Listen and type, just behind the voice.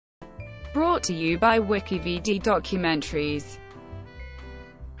Brought to you by WikiVD Documentaries.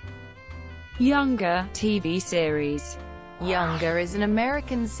 Younger TV series. Younger is an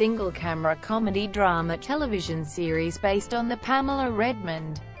American single-camera comedy drama television series based on the Pamela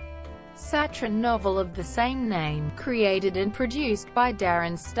Redmond Satran novel of the same name, created and produced by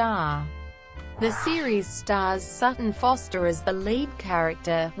Darren Star. The series stars Sutton Foster as the lead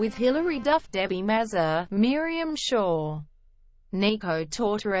character, with Hilary Duff, Debi Mazar, Miriam Shor, Nico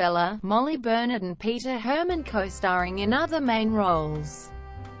Tortorella, Bernard and Peter Hermann co-starring in other main roles.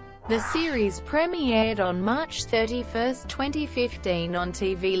 The series premiered on March 31, 2015 on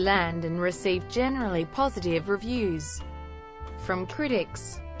TV Land and received generally positive reviews from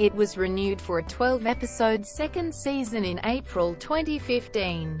critics. It was renewed for a 12-episode second season in April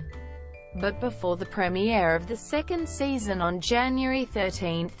 2015. But before the premiere of the second season on January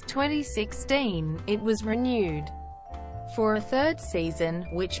 13, 2016, it was renewed for a third season,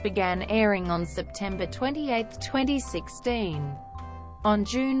 which began airing on September 28, 2016. On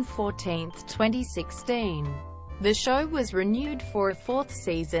June 14, 2016, the show was renewed for a fourth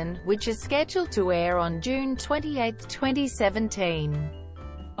season, which is scheduled to air on June 28, 2017.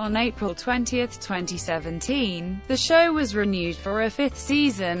 On April 20, 2017, the show was renewed for a fifth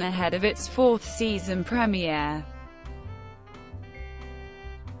season ahead of its fourth season premiere.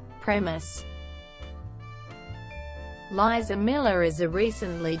 Premise: Liza Miller is a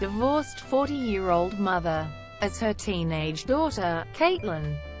recently divorced 40-year-old mother. As her teenage daughter,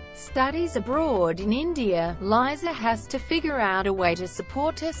 Caitlin, studies abroad in India, Liza has to figure out a way to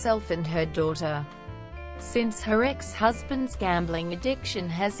support herself and her daughter, since her ex-husband's gambling addiction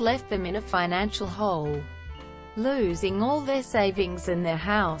has left them in a financial hole, losing all their savings and their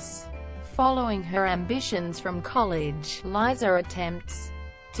house. Following her ambitions from college, Liza attempts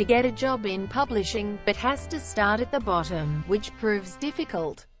to get a job in publishing, but has to start at the bottom, which proves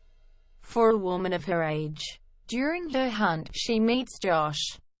difficult for a woman of her age. During her hunt, she meets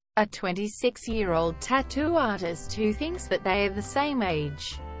Josh, a 26-year-old tattoo artist who thinks that they are the same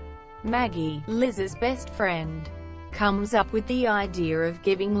age. Maggie, Liz's best friend, comes up with the idea of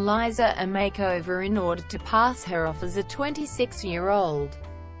giving Liza a makeover in order to pass her off as a 26-year-old.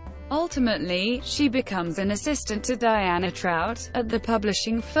 Ultimately, she becomes an assistant to Diana Trout, at the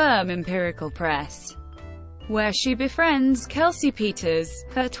publishing firm Empirical Press, where she befriends Kelsey Peters,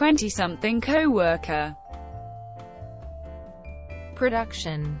 her 20-something co-worker.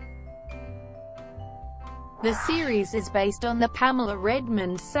 Production. The series is based on the Pamela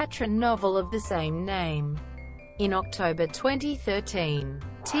Redmond Satran novel of the same name. In October 2013,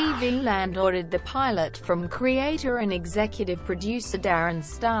 TV Land ordered the pilot from creator and executive producer Darren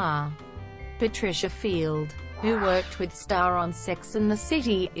Star. Patricia Field, who worked with Star on Sex and the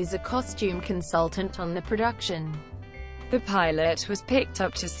City, is a costume consultant on the production. The pilot was picked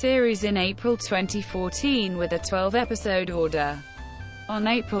up to series in April 2014 with a 12-episode order. On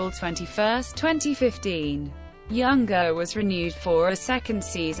April 21, 2015, Younger was renewed for a second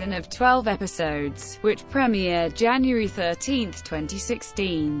season of 12 episodes, which premiered January 13,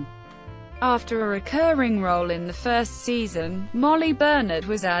 2016. After a recurring role in the first season, Bernard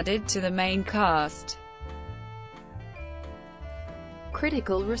was added to the main cast.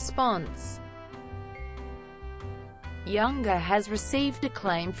 Critical response. Younger has received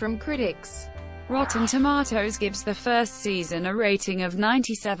acclaim from critics. Rotten Tomatoes gives the first season a rating of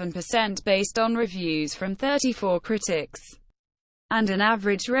 97% based on reviews from 34 critics, and an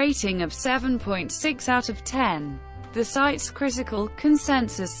average rating of 7.6 out of 10. The site's critical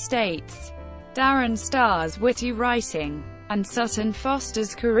consensus states, Darren Star's witty writing and Sutton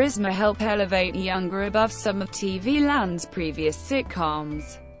Foster's charisma help elevate Younger above some of TV Land's previous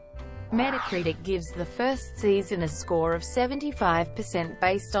sitcoms. Metacritic gives the first season a score of 75%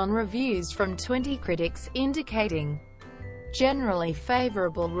 based on reviews from 20 critics, indicating generally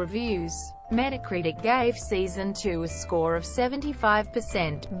favorable reviews. Metacritic gave Season 2 a score of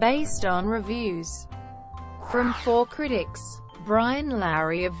 75% based on reviews from 4 critics. Brian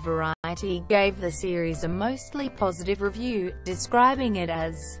Lowry of Variety gave the series a mostly positive review, describing it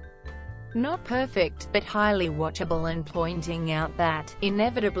as not perfect, but highly watchable, and pointing out that,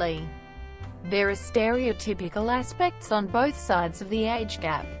 inevitably, there are stereotypical aspects on both sides of the age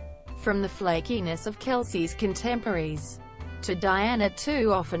gap, from the flakiness of Kelsey's contemporaries to Diana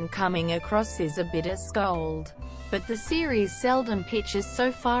too often coming across as a bitter scold. But the series seldom pitches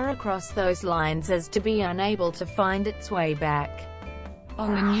so far across those lines as to be unable to find its way back.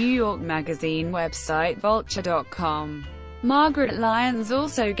 On the New York Magazine website Vulture.com, Margaret Lyons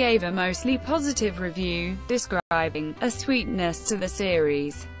also gave a mostly positive review, describing a sweetness to the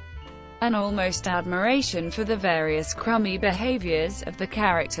series, an almost admiration for the various crummy behaviors of the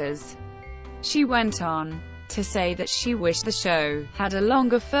characters. She went on to say that she wished the show had a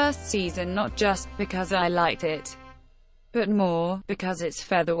longer first season, not just because I liked it, but more because its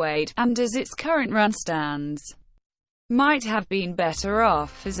featherweight, and as its current run stands, might have been better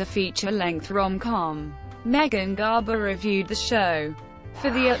off as a feature-length rom-com. Megan Garber reviewed the show for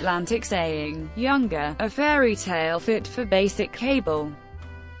The Atlantic, saying, "Younger, a fairy tale fit for basic cable,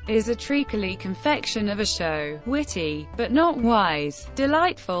 is a treacly confection of a show, witty, but not wise,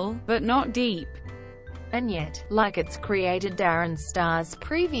 delightful, but not deep." And yet, like its creator Darren Star's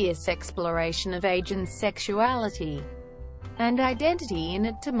previous exploration of age and sexuality and identity in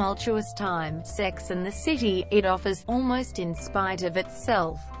a tumultuous time, Sex and the City, it offers, almost in spite of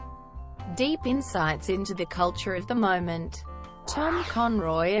itself, deep insights into the culture of the moment. Tom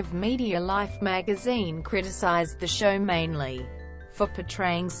Conroy of Media Life magazine criticized the show mainly for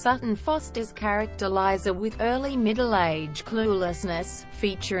portraying Sutton Foster's character Liza with early middle-age cluelessness,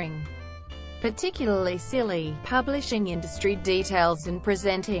 featuring particularly silly publishing industry details and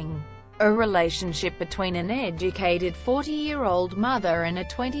presenting a relationship between an educated 40-year-old mother and a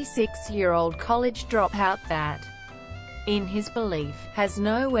 26-year-old college dropout that, in his belief, has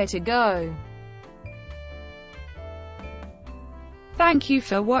nowhere to go. Thank you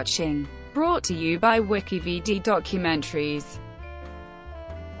for watching. Brought to you by WikiVD Documentaries.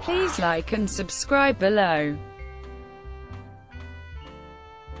 Please like and subscribe below.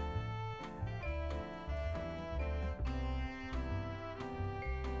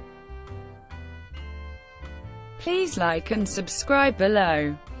 Please like and subscribe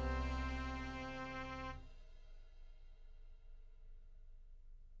below.